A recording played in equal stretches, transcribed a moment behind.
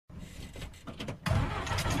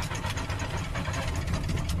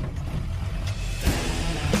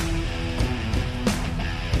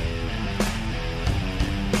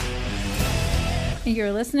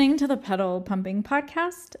You're listening to the Pedal Pumping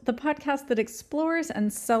Podcast, the podcast that explores and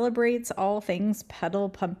celebrates all things pedal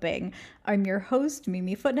pumping. I'm your host,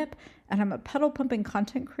 Mimi Footnip, and I'm a pedal pumping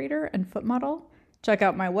content creator and foot model. Check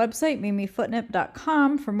out my website,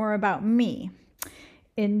 mimifootnip.com, for more about me.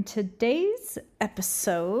 In today's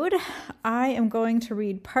episode, I am going to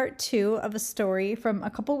read part 2 of a story from a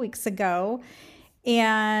couple weeks ago,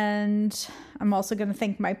 and I'm also going to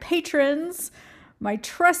thank my patrons, my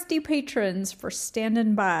trusty patrons, for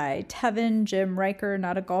standing by. Tevin, Jim, Riker,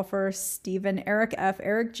 Not a Golfer, Steven, Eric F.,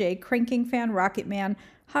 Eric J., Cranking Fan, Rocket Man,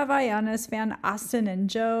 Havaianas Fan, Austin, and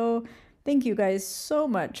Joe. Thank you guys so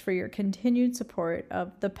much for your continued support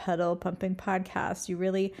of the Pedal Pumping Podcast. You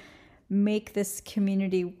really make this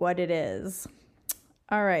community what it is.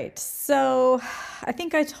 All right, so I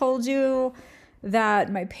think I told you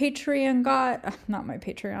that my Instagram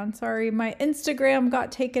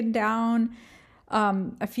got taken down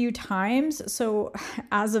a few times. So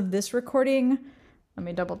as of this recording, let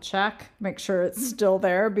me double check, make sure it's still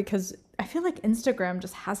there, because I feel like Instagram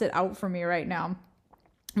just has it out for me right now.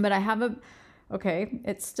 But I have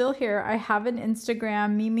it's still here. I have an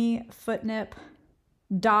Instagram,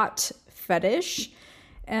 mimifootnip.fetish,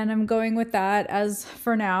 and I'm going with that as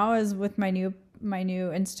for now, as with my new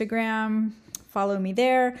Instagram. Follow me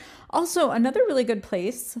there. Also, another really good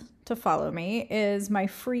place to follow me is my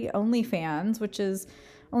free OnlyFans, which is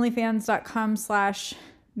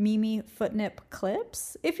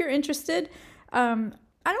onlyfans.com/mimifootnipclips. If you're interested, I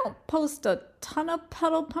don't post a ton of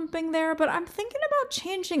pedal pumping there, but I'm thinking about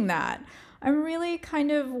changing that. I'm really kind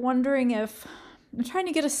of wondering if I'm trying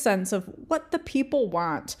to get a sense of what the people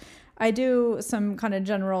want. I do some kind of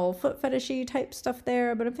general foot fetishy type stuff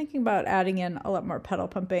there, but I'm thinking about adding in a lot more pedal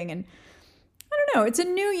pumping. And I don't know, it's a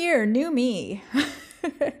new year, new me.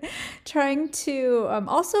 Trying to,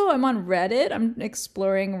 also I'm on Reddit, I'm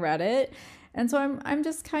exploring Reddit. And so I'm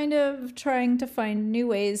just kind of trying to find new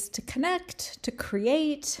ways to connect, to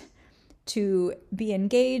create, to be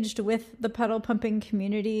engaged with the pedal pumping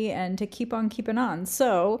community, and to keep on keeping on.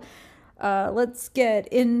 So let's get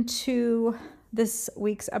into this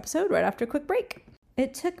week's episode right after a quick break.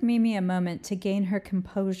 It took Mimi a moment to gain her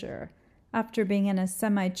composure after being in a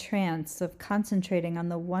semi-trance of concentrating on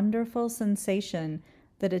the wonderful sensation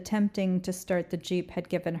that attempting to start the Jeep had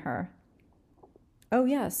given her. "Oh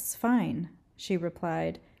yes, fine," she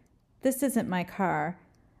replied. "This isn't my car.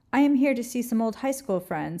 I am here to see some old high school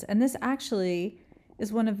friends, and this actually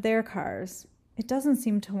is one of their cars. It doesn't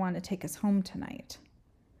seem to want to take us home tonight."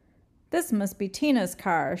 "This must be Tina's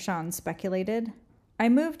car," Sean speculated. "I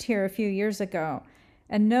moved here a few years ago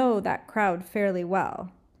and know that crowd fairly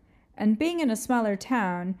well. And being in a smaller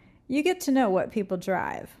town, you get to know what people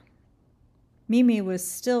drive." Mimi was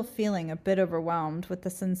still feeling a bit overwhelmed with the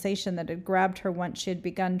sensation that had grabbed her once she had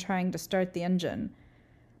begun trying to start the engine.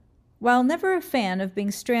 While never a fan of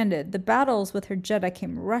being stranded, the battles with her Jetta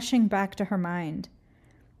came rushing back to her mind.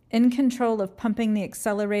 In control of pumping the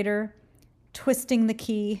accelerator, twisting the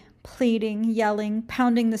key, pleading, yelling,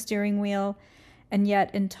 pounding the steering wheel, and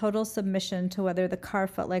yet in total submission to whether the car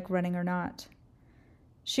felt like running or not.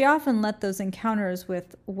 She often let those encounters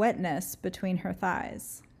with wetness between her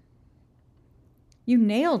thighs. "You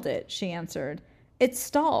nailed it," she answered. "It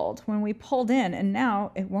stalled when we pulled in, and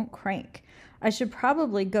now it won't crank. I should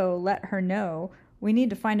probably go let her know we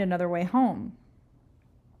need to find another way home."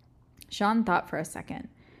 Sean thought for a second,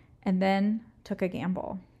 and then took a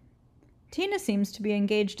gamble. "Tina seems to be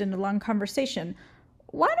engaged in a long conversation.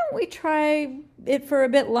 Why don't we try it for a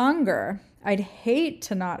bit longer? I'd hate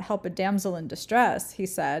to not help a damsel in distress," he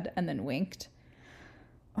said, and then winked.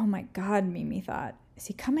 Oh my God, Mimi thought. Is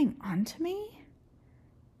he coming on to me?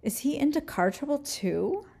 Is he into car trouble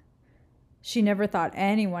too? She never thought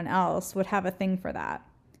anyone else would have a thing for that,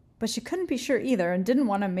 but she couldn't be sure either and didn't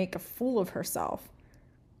want to make a fool of herself.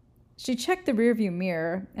 She checked the rearview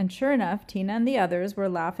mirror, and sure enough, Tina and the others were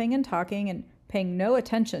laughing and talking and paying no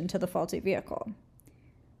attention to the faulty vehicle.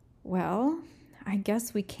 "Well, I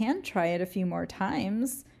guess we can try it a few more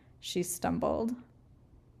times," she stumbled.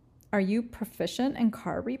 "Are you proficient in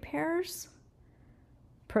car repairs?"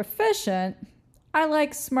 "Proficient? I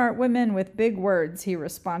like smart women with big words," he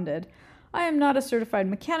responded. "I am not a certified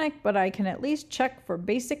mechanic, but I can at least check for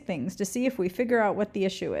basic things to see if we figure out what the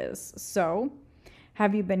issue is. So,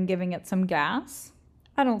 have you been giving it some gas?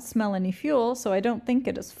 I don't smell any fuel, so I don't think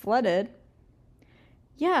it is flooded."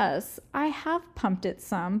 "Yes, I have pumped it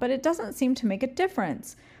some, but it doesn't seem to make a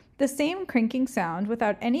difference. The same cranking sound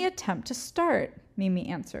without any attempt to start," Mimi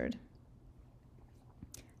answered.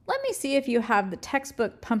 "Let me see if you have the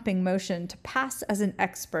textbook pumping motion to pass as an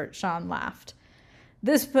expert," Sean laughed.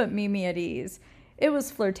 This put Mimi at ease. It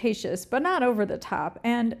was flirtatious, but not over the top,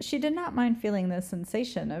 and she did not mind feeling the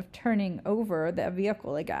sensation of turning over the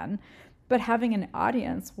vehicle again. But having an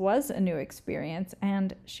audience was a new experience,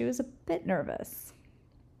 and she was a bit nervous.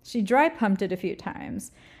 She dry pumped it a few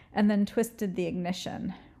times, and then twisted the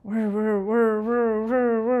ignition. Whir, whir, whir, whir,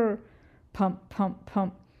 whir, whir. Pump, pump,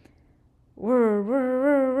 pump. Whir, whir,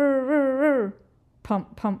 whir, whir, whir, whir.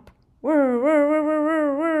 Pump, pump. Whir, whir, whir, whir,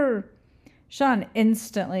 whir, whir. Sean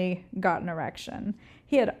instantly got an erection.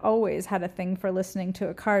 He had always had a thing for listening to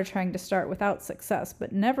a car trying to start without success,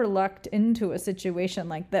 but never lucked into a situation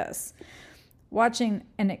like this. Watching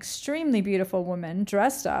an extremely beautiful woman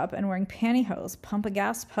dressed up and wearing pantyhose pump a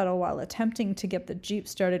gas pedal while attempting to get the Jeep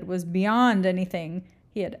started was beyond anything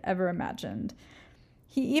he had ever imagined.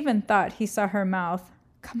 He even thought he saw her mouth,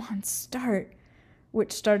 "Come on, start,"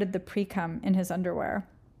 which started the pre-cum in his underwear.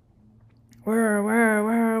 Whir, whir,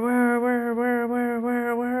 whir, whir, whir, whir, whir,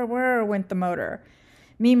 whir, whir, whir, went the motor.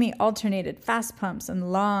 Mimi alternated fast pumps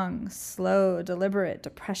and long, slow, deliberate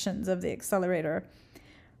depressions of the accelerator.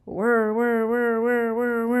 Whir, whir, whir, whir,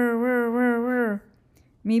 whir, whir, whir, whir, whir.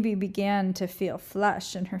 Mimi began to feel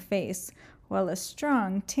flush in her face, while a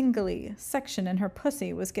strong, tingly section in her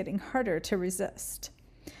pussy was getting harder to resist.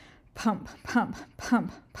 Pump, pump,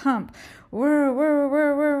 pump, pump. Whir, whir,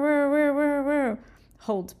 whir, whir, whir, whir, whir, whir.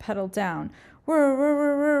 Hold pedal down. Whir, whir,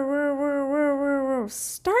 whir, whir, whir, whir, whir, whir, whir.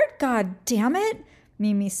 Start, goddammit,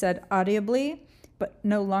 Mimi said audibly, but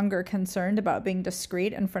no longer concerned about being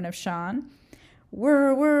discreet in front of Sean.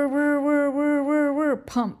 Whir, whir, whir, whir, whir, whir, whir.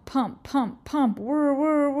 Pump, pump, pump, pump. Whir,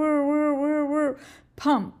 whir, whir, whir, whir, whir.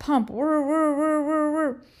 Pump, pump. Whir, whir, whir, whir,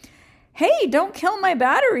 whir. Hey, don't kill my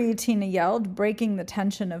battery, Tina yelled, breaking the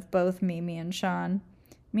tension of both Mimi and Sean.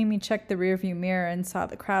 Mimi checked the rearview mirror and saw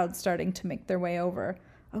the crowd starting to make their way over.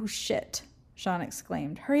 Oh, shit, Sean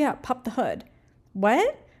exclaimed. Hurry up, pop the hood.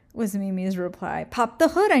 What? Was Mimi's reply. Pop the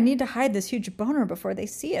hood. I need to hide this huge boner before they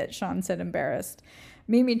see it, Sean said, embarrassed.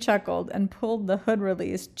 Mimi chuckled and pulled the hood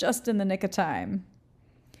release just in the nick of time.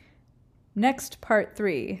 Next, part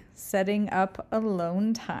 3, setting up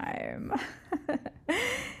alone time.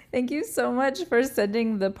 Thank you so much for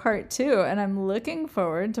sending the part 2, and I'm looking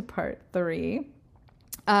forward to part 3.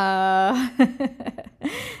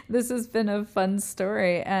 This has been a fun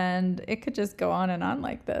story, and it could just go on and on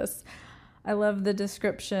like this. I love the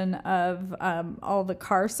description of all the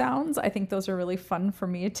car sounds. I think those are really fun for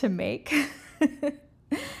me to make.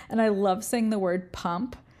 And I love saying the word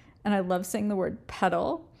pump, and I love saying the word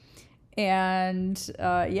pedal. And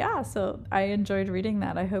so I enjoyed reading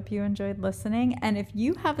that. I hope you enjoyed listening. And if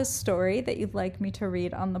you have a story that you'd like me to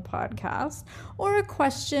read on the podcast, or a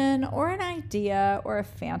question, or an idea, or a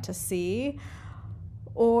fantasy,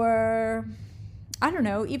 or I don't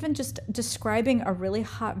know, even just describing a really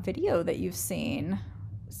hot video that you've seen,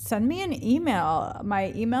 send me an email.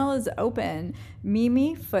 My email is open,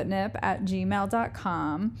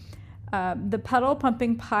 mimifootnip@gmail.com. The Pedal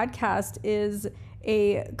Pumping Podcast is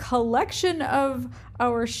a collection of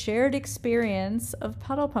our shared experience of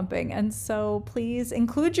pedal pumping. And so please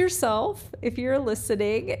include yourself, if you're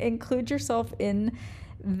listening, include yourself in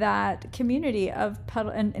that community of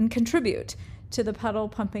pedal and contribute to the pedal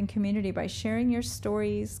pumping community by sharing your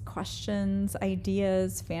stories, questions,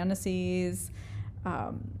 ideas, fantasies,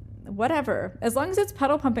 whatever. As long as it's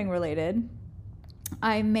pedal pumping related.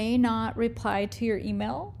 I may not reply to your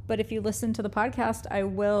email, but if you listen to the podcast, I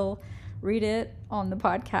will read it on the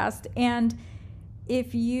podcast. And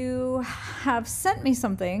if you have sent me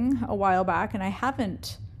something a while back and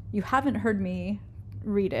you haven't heard me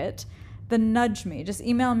read it, then nudge me. Just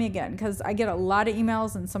email me again, because I get a lot of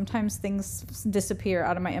emails and sometimes things disappear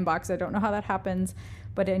out of my inbox. I don't know how that happens,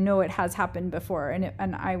 but I know it has happened before.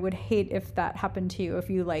 And I would hate if that happened to you, if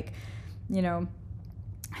you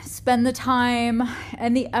spend the time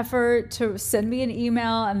and the effort to send me an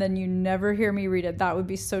email and then you never hear me read it. That would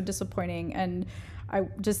be so disappointing, and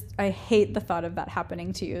I hate the thought of that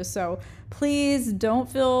happening to you. So please don't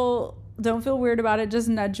feel weird about it. Just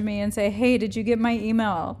nudge me and say, hey, did you get my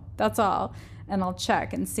email? That's all. And I'll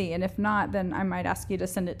check and see. And if not, then I might ask you to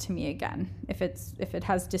send it to me again if it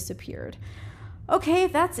has disappeared. Okay,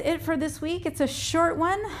 that's it for this week. It's a short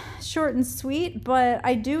one, short and sweet, but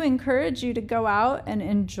I do encourage you to go out and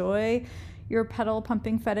enjoy your pedal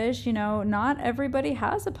pumping fetish. Not everybody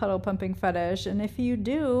has a pedal pumping fetish, and if you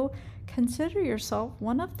do, consider yourself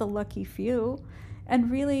one of the lucky few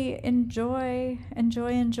and really enjoy,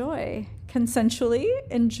 consensually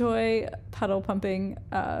enjoy pedal pumping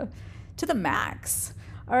to the max.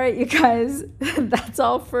 All right, you guys, that's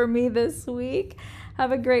all for me this week.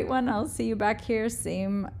 Have a great one. I'll see you back here,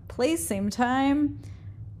 same place, same time.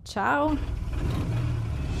 Ciao.